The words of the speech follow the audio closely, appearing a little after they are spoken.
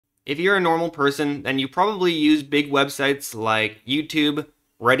If you're a normal person, then you probably use big websites like YouTube,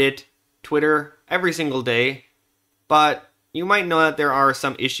 Reddit, Twitter every single day, but you might know that there are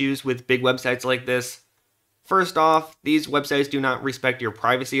some issues with big websites like this. First off, these websites do not respect your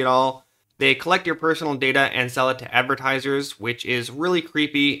privacy at all. They collect your personal data and sell it to advertisers, which is really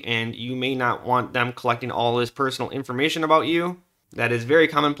creepy, and you may not want them collecting all this personal information about you. That is very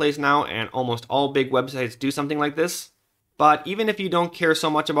commonplace now, and almost all big websites do something like this. But even if you don't care so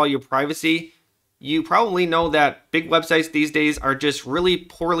much about your privacy, you probably know that big websites these days are just really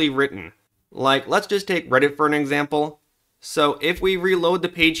poorly written. Like, let's just take Reddit for an example. So if we reload the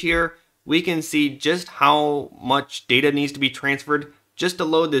page here, we can see just how much data needs to be transferred just to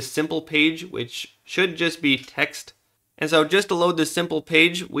load this simple page, which should just be text. And so just to load this simple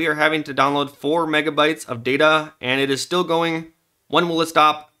page, we are having to download 4 megabytes of data, and it is still going. When will it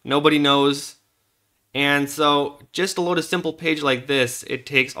stop? Nobody knows. And so just to load a simple page like this, it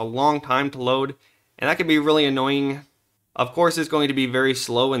takes a long time to load, and that can be really annoying. Of course, it's going to be very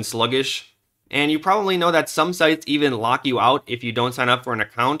slow and sluggish. And you probably know that some sites even lock you out if you don't sign up for an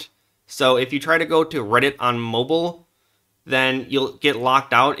account. So if you try to go to Reddit on mobile, then you'll get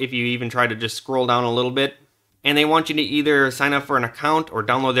locked out if you even try to just scroll down a little bit. And they want you to either sign up for an account or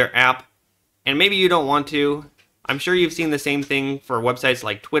download their app. And maybe you don't want to. I'm sure you've seen the same thing for websites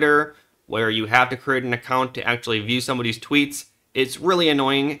like Twitter, where you have to create an account to actually view somebody's tweets. It's really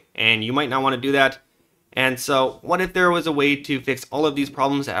annoying, and you might not want to do that. And so what if there was a way to fix all of these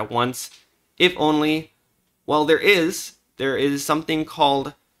problems at once? If only. Well, there is something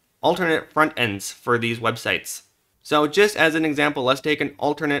called alternate front ends for these websites. So just as an example, let's take an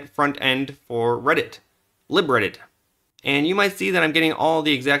alternate front end for Reddit, Libredirect. And you might see that I'm getting all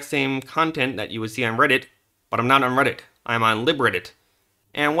the exact same content that you would see on Reddit, but I'm not on Reddit. I'm on Libredirect.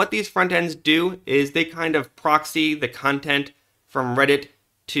 And what these front ends do is they kind of proxy the content from Reddit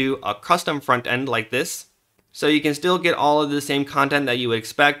to a custom front end like this. So you can still get all of the same content that you would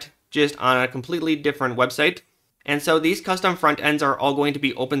expect, just on a completely different website. And so these custom front ends are all going to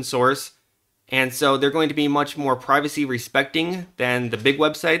be open source. And so they're going to be much more privacy respecting than the big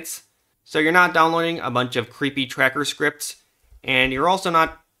websites. So you're not downloading a bunch of creepy tracker scripts, and you're also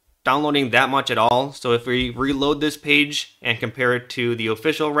not downloading that much at all. So if we reload this page and compare it to the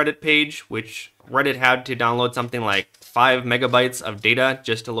official Reddit page, which Reddit had to download something like 5 megabytes of data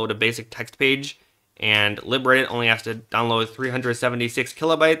just to load a basic text page, and Libredirect only has to download 376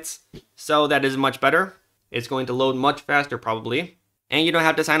 kilobytes. So that is much better. It's going to load much faster probably. And you don't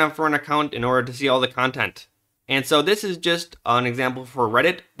have to sign up for an account in order to see all the content. And so this is just an example for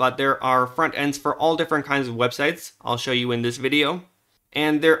Reddit, but there are front ends for all different kinds of websites. I'll show you in this video.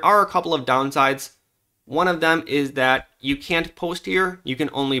 And there are a couple of downsides. One of them is that you can't post here, you can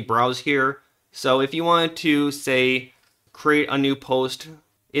only browse here. So if you wanted to, say, create a new post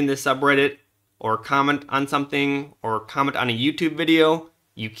in this subreddit, or comment on something, or comment on a YouTube video,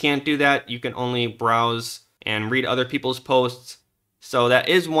 you can't do that. You can only browse and read other people's posts. So that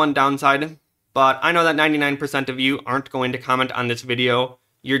is one downside. But I know that 99% of you aren't going to comment on this video.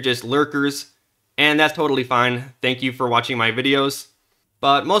 You're just lurkers, and that's totally fine. Thank you for watching my videos.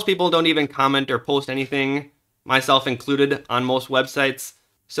 But most people don't even comment or post anything, myself included, on most websites.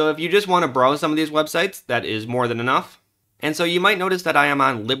 So if you just want to browse some of these websites, that is more than enough. And so you might notice that I am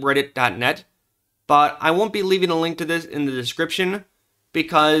on libredirect.net, but I won't be leaving a link to this in the description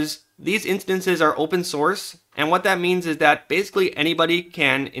because these instances are open source. And what that means is that basically anybody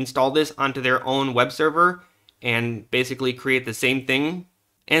can install this onto their own web server and basically create the same thing.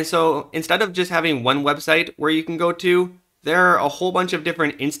 And so instead of just having one website where you can go to, there are a whole bunch of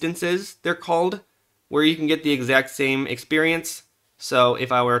different instances, they're called, where you can get the exact same experience. So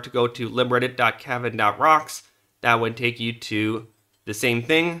if I were to go to libredirect.kavin.rocks, that would take you to the same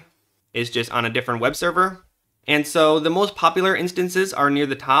thing. It's just on a different web server. And so the most popular instances are near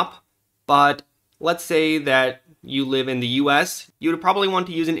the top, but let's say that you live in the US, you would probably want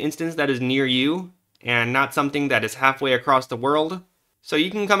to use an instance that is near you and not something that is halfway across the world. So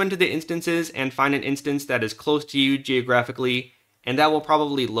you can come into the instances and find an instance that is close to you geographically, and that will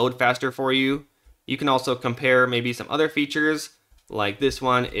probably load faster for you. You can also compare maybe some other features, like this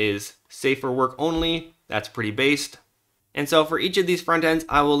one is safe for work only. That's pretty based. And so for each of these front ends,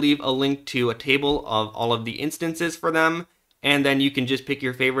 I will leave a link to a table of all of the instances for them, and then you can just pick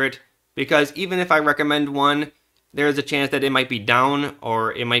your favorite, because even if I recommend one, there's a chance that it might be down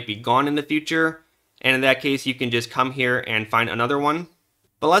or it might be gone in the future. And in that case, you can just come here and find another one.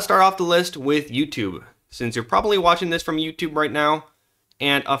 But let's start off the list with YouTube, since you're probably watching this from YouTube right now.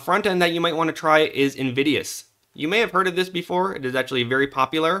 And a front end that you might want to try is Invidious. You may have heard of this before. It is actually very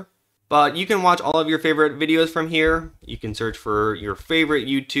popular. But you can watch all of your favorite videos from here. You can search for your favorite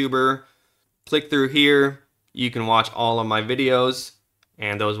YouTuber, click through here. You can watch all of my videos,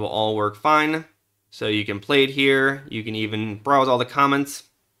 and those will all work fine. So you can play it here. You can even browse all the comments,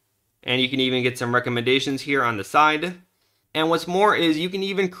 and you can even get some recommendations here on the side. And what's more is you can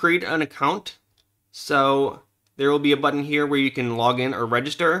even create an account. So there will be a button here where you can log in or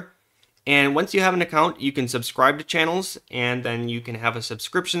register. And once you have an account, you can subscribe to channels, and then you can have a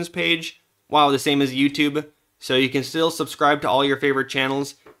subscriptions page. Wow, the same as YouTube. So you can still subscribe to all your favorite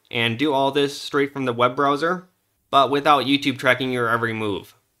channels and do all this straight from the web browser, but without YouTube tracking your every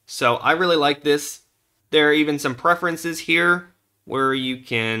move. So I really like this. There are even some preferences here where you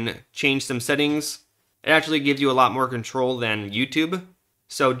can change some settings. It actually gives you a lot more control than YouTube.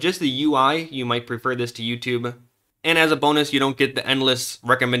 So just the UI, you might prefer this to YouTube. And as a bonus, you don't get the endless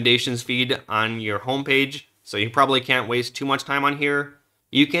recommendations feed on your homepage, so you probably can't waste too much time on here.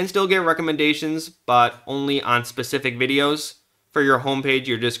 You can still get recommendations, but only on specific videos. For your homepage,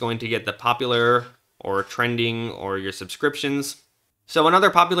 you're just going to get the popular or trending or your subscriptions. So another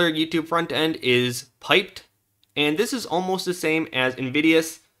popular YouTube front end is Piped, and this is almost the same as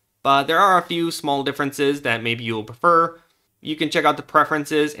Invidious, but there are a few small differences that maybe you'll prefer. You can check out the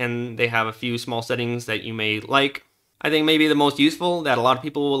preferences, and they have a few small settings that you may like. I think maybe the most useful that a lot of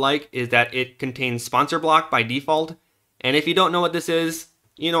people will like is that it contains sponsor block by default. And if you don't know what this is,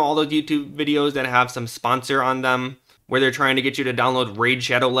 you know all those YouTube videos that have some sponsor on them where they're trying to get you to download Raid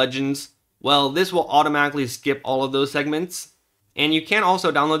Shadow Legends? Well, this will automatically skip all of those segments. And you can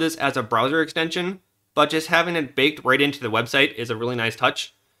also download this as a browser extension, but just having it baked right into the website is a really nice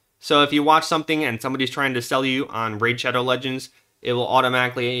touch. So if you watch something and somebody's trying to sell you on Raid Shadow Legends, it will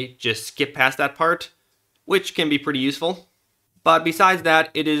automatically just skip past that part, which can be pretty useful. But besides that,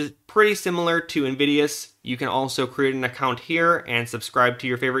 it is pretty similar to Invidious. You can also create an account here and subscribe to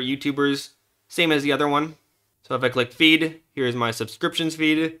your favorite YouTubers, same as the other one. So if I click feed, here's my subscriptions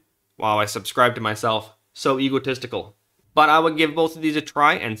feed. Wow, I subscribe to myself. So egotistical. But I would give both of these a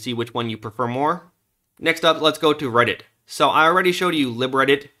try and see which one you prefer more. Next up, let's go to Reddit. So I already showed you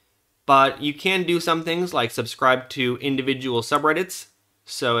Libreddit, but you can do some things like subscribe to individual subreddits.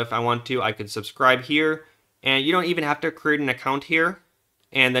 So if I want to, I could subscribe here, and you don't even have to create an account here,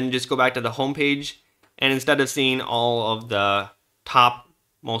 and then just go back to the home page. And instead of seeing all of the top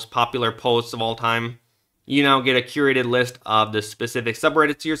most popular posts of all time, you now get a curated list of the specific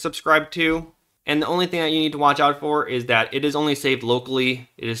subreddits you're subscribed to. And the only thing that you need to watch out for is that it is only saved locally.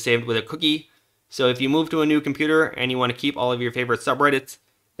 It is saved with a cookie. So if you move to a new computer and you want to keep all of your favorite subreddits,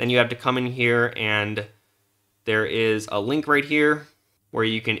 then you have to come in here, and there is a link right here where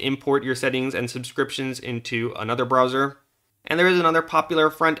you can import your settings and subscriptions into another browser. And there is another popular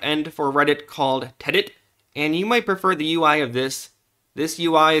front end for Reddit called Teddit, and you might prefer the UI of this. This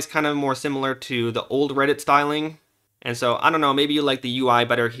UI is kind of more similar to the old Reddit styling, and so I don't know, maybe you like the UI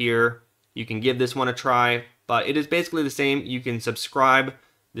better here. You can give this one a try, but it is basically the same. You can subscribe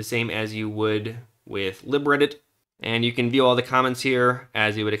the same as you would with Libreddit, and you can view all the comments here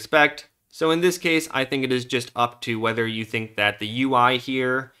as you would expect. So in this case, I think it is just up to whether you think that the UI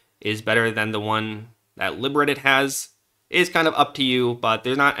here is better than the one that Libreddit has. It's kind of up to you, but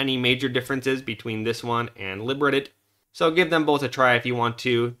there's not any major differences between this one and Libreddit. So give them both a try if you want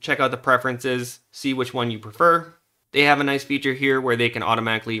to. Check out the preferences, see which one you prefer. They have a nice feature here where they can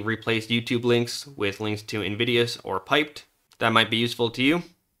automatically replace YouTube links with links to Invidious or Piped. That might be useful to you.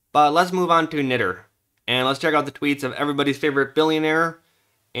 But let's move on to Knitter. And let's check out the tweets of everybody's favorite billionaire.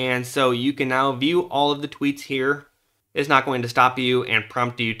 And so you can now view all of the tweets here. It's not going to stop you and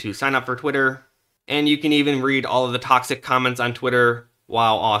prompt you to sign up for Twitter. And you can even read all of the toxic comments on Twitter.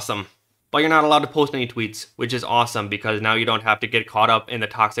 Wow, awesome. But you're not allowed to post any tweets, which is awesome because now you don't have to get caught up in the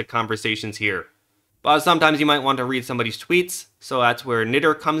toxic conversations here. But sometimes you might want to read somebody's tweets, so that's where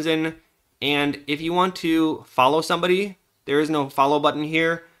Knitter comes in. And if you want to follow somebody, there is no follow button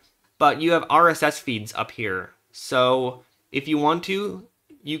here, but you have RSS feeds up here. So if you want to,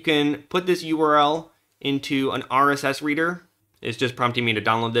 you can put this URL into an RSS reader. It's just prompting me to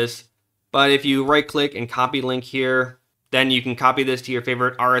download this. But if you right click and copy link here, then you can copy this to your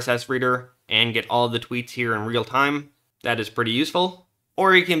favorite RSS reader and get all of the tweets here in real time. That is pretty useful.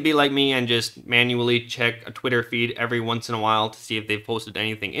 Or you can be like me and just manually check a Twitter feed every once in a while to see if they've posted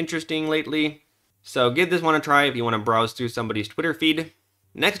anything interesting lately. So give this one a try if you want to browse through somebody's Twitter feed.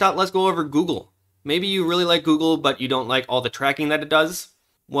 Next up, let's go over Google. Maybe you really like Google, but you don't like all the tracking that it does.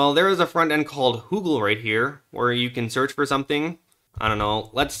 Well, there is a front end called Hoogle right here, where you can search for something. I don't know,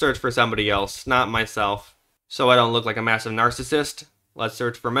 let's search for somebody else, not myself, so I don't look like a massive narcissist. Let's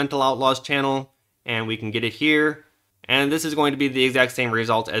search for Mental Outlaws channel, and we can get it here. And this is going to be the exact same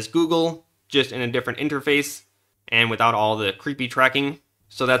result as Google, just in a different interface and without all the creepy tracking.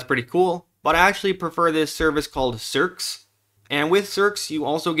 So that's pretty cool. But I actually prefer this service called Searx. And with Searx, you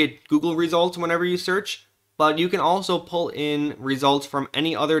also get Google results whenever you search, but you can also pull in results from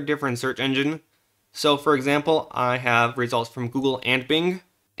any other different search engine. So for example, I have results from Google and Bing.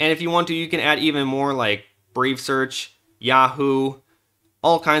 And if you want to, you can add even more like Brave Search, Yahoo,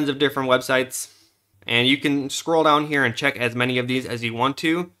 all kinds of different websites. And you can scroll down here and check as many of these as you want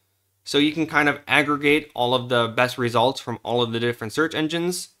to. So you can kind of aggregate all of the best results from all of the different search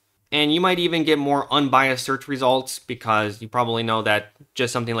engines. And you might even get more unbiased search results because you probably know that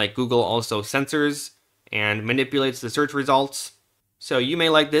just something like Google also censors and manipulates the search results. So you may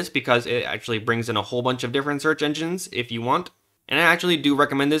like this because it actually brings in a whole bunch of different search engines if you want. And I actually do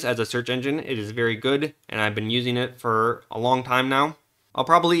recommend this as a search engine. It is very good and I've been using it for a long time now. I'll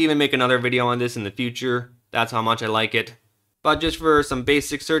probably even make another video on this in the future. That's how much I like it. But just for some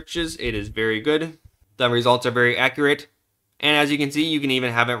basic searches, it is very good. The results are very accurate. And as you can see, you can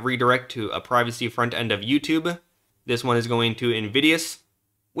even have it redirect to a privacy front end of YouTube. This one is going to Invidious,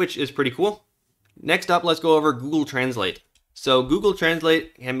 which is pretty cool. Next up, let's go over Google Translate. So Google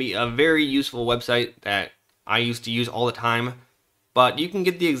Translate can be a very useful website that I used to use all the time. But you can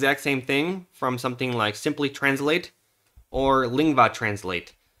get the exact same thing from something like Simply Translate or Lingua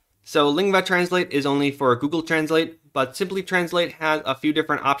Translate. So Lingua Translate is only for Google Translate, but Simply Translate has a few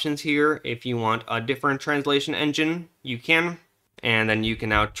different options here. If you want a different translation engine, you can. And then you can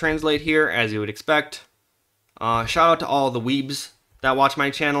now translate here as you would expect. Shout out to all the weebs that watch my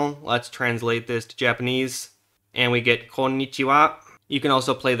channel. Let's translate this to Japanese. And we get konnichiwa. You can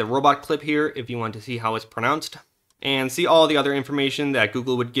also play the robot clip here if you want to see how it's pronounced. And see all the other information that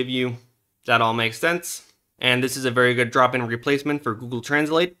Google would give you. That all makes sense. And this is a very good drop-in replacement for Google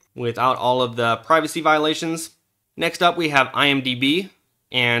Translate without all of the privacy violations. Next up, we have IMDB,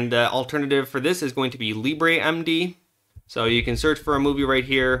 and the alternative for this is going to be LibreMD. So you can search for a movie right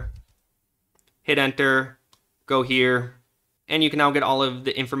here, hit enter, go here, and you can now get all of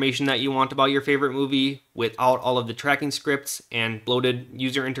the information that you want about your favorite movie without all of the tracking scripts and bloated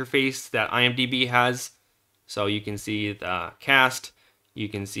user interface that IMDB has. So you can see the cast, you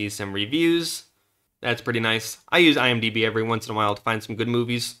can see some reviews. That's pretty nice. I use IMDb every once in a while to find some good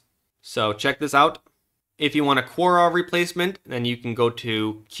movies. So check this out. If you want a Quora replacement, then you can go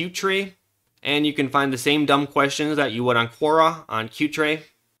to Qtray, and you can find the same dumb questions that you would on Quora on Qtray.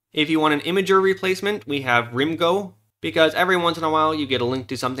 If you want an Imgur replacement, we have Rimgo, because every once in a while you get a link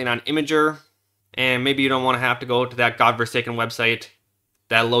to something on Imgur, and maybe you don't want to have to go to that godforsaken website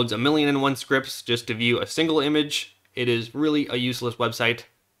that loads 1,000,001 scripts just to view a single image. It is really a useless website,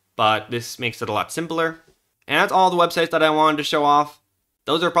 but this makes it a lot simpler. And that's all the websites that I wanted to show off.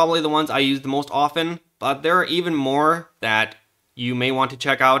 Those are probably the ones I use the most often, but there are even more that you may want to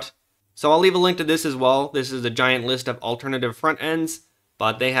check out. So I'll leave a link to this as well. This is a giant list of alternative front ends,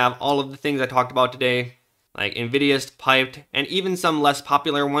 but they have all of the things I talked about today, like Invidious, Piped, and even some less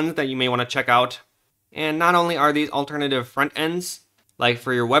popular ones that you may want to check out. And not only are these alternative front ends, like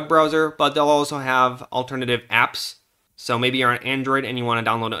for your web browser, but they'll also have alternative apps. So maybe you're on Android and you want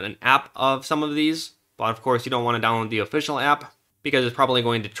to download an app of some of these, but of course you don't want to download the official app because it's probably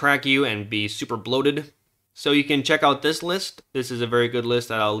going to track you and be super bloated. So you can check out this list. This is a very good list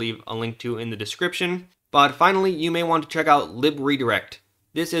that I'll leave a link to in the description. But finally, you may want to check out Libredirect.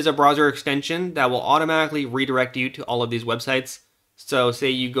 This is a browser extension that will automatically redirect you to all of these websites. So say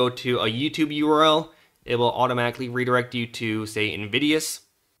you go to a YouTube URL, it will automatically redirect you to, say, Invidious.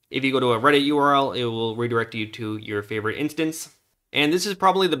 If you go to a Reddit URL, it will redirect you to your favorite instance. And this is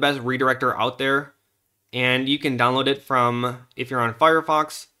probably the best redirector out there. And you can download it from, if you're on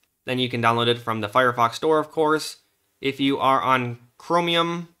Firefox, then you can download it from the Firefox store, of course. If you are on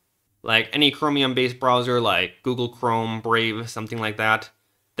Chromium, like any Chromium-based browser like Google Chrome, Brave, something like that,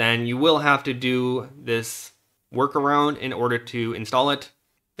 then you will have to do this workaround in order to install it.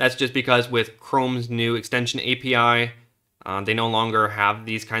 That's just because with Chrome's new extension API, they no longer have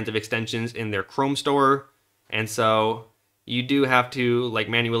these kinds of extensions in their Chrome store. And so you do have to like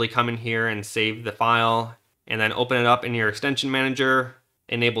manually come in here and save the file and then open it up in your extension manager,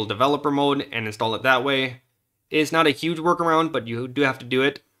 enable developer mode and install it that way. It's not a huge workaround, but you do have to do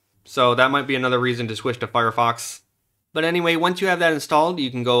it. So that might be another reason to switch to Firefox. But anyway, once you have that installed,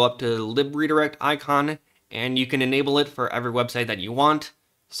 you can go up to the Libredirect icon and you can enable it for every website that you want.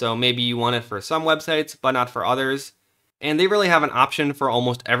 So maybe you want it for some websites, but not for others. And they really have an option for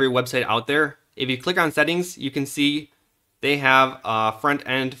almost every website out there. If you click on settings, you can see they have a front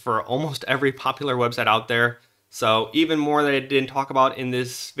end for almost every popular website out there. So even more that I didn't talk about in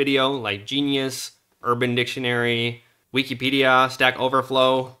this video, like Genius, Urban Dictionary, Wikipedia, Stack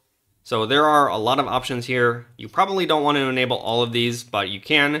Overflow. So there are a lot of options here. You probably don't want to enable all of these, but you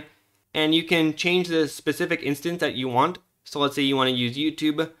can. And you can change the specific instance that you want. So let's say you want to use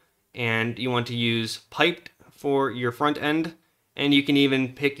YouTube and you want to use piped for your front end. And you can even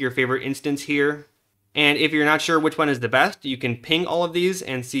pick your favorite instance here. And if you're not sure which one is the best, you can ping all of these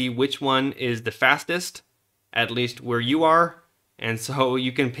and see which one is the fastest, at least where you are. And so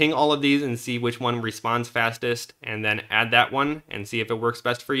you can ping all of these and see which one responds fastest and then add that one and see if it works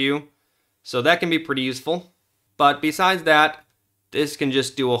best for you. So that can be pretty useful. But besides that, this can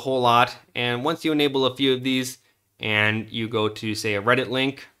just do a whole lot. And once you enable a few of these and you go to, say, a Reddit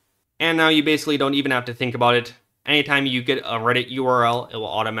link, and now you basically don't even have to think about it. Anytime you get a Reddit URL, it will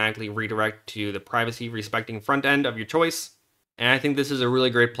automatically redirect to the privacy respecting front end of your choice. And I think this is a really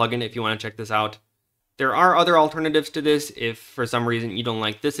great plugin if you want to check this out. There are other alternatives to this if for some reason you don't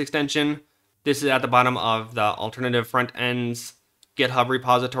like this extension. This is at the bottom of the alternative front ends GitHub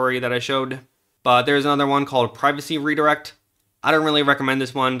repository that I showed. But there's another one called Privacy Redirect. I don't really recommend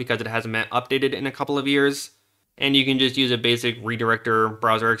this one because it hasn't been updated in a couple of years. And you can just use a basic redirector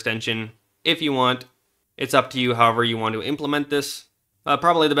browser extension if you want. It's up to you however you want to implement this.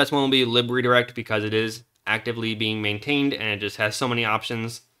 Probably the best one will be Libredirect because it is actively being maintained and it just has so many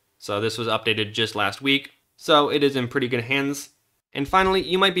options. So this was updated just last week. So it is in pretty good hands. And finally,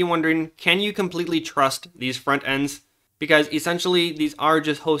 you might be wondering, can you completely trust these front ends? Because essentially these are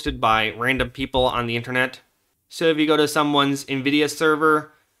just hosted by random people on the internet. So if you go to someone's NVIDIA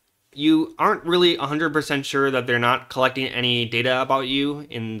server, you aren't really 100% sure that they're not collecting any data about you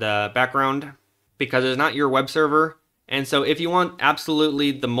in the background, because it's not your web server. And so if you want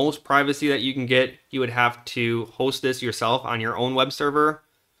absolutely the most privacy that you can get, you would have to host this yourself on your own web server,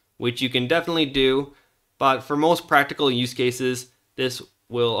 which you can definitely do. But for most practical use cases, this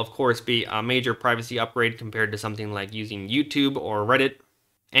will of course be a major privacy upgrade compared to something like using YouTube or Reddit.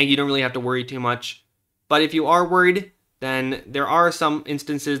 And you don't really have to worry too much. But if you are worried, then there are some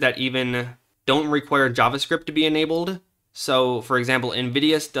instances that even don't require JavaScript to be enabled. So, for example,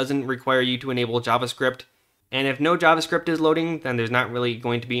 NVIDIA doesn't require you to enable JavaScript. And if no JavaScript is loading, then there's not really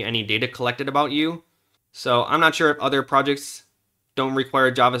going to be any data collected about you. So I'm not sure if other projects don't require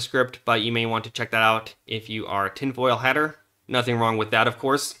JavaScript, but you may want to check that out if you are a tinfoil hatter. Nothing wrong with that, of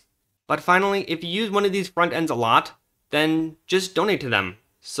course. But finally, if you use one of these front ends a lot, then just donate to them.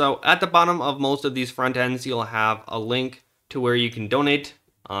 So at the bottom of most of these front ends, you'll have a link to where you can donate.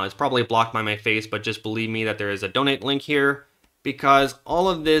 It's probably blocked by my face, but just believe me that there is a donate link here because all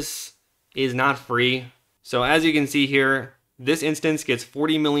of this is not free. So as you can see here, this instance gets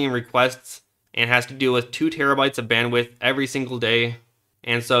 40 million requests and has to deal with 2 terabytes of bandwidth every single day.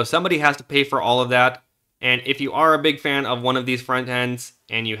 And so somebody has to pay for all of that. And if you are a big fan of one of these front ends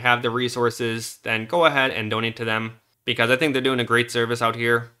and you have the resources, then go ahead and donate to them because I think they're doing a great service out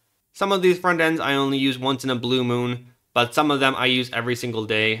here. Some of these front ends I only use once in a blue moon, but some of them I use every single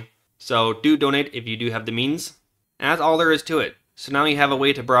day. So do donate if you do have the means. And that's all there is to it. So now you have a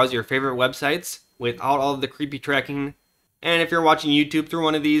way to browse your favorite websites without all of the creepy tracking. And if you're watching YouTube through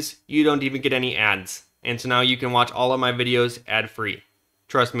one of these, you don't even get any ads. And so now you can watch all of my videos ad-free.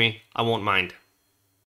 Trust me, I won't mind.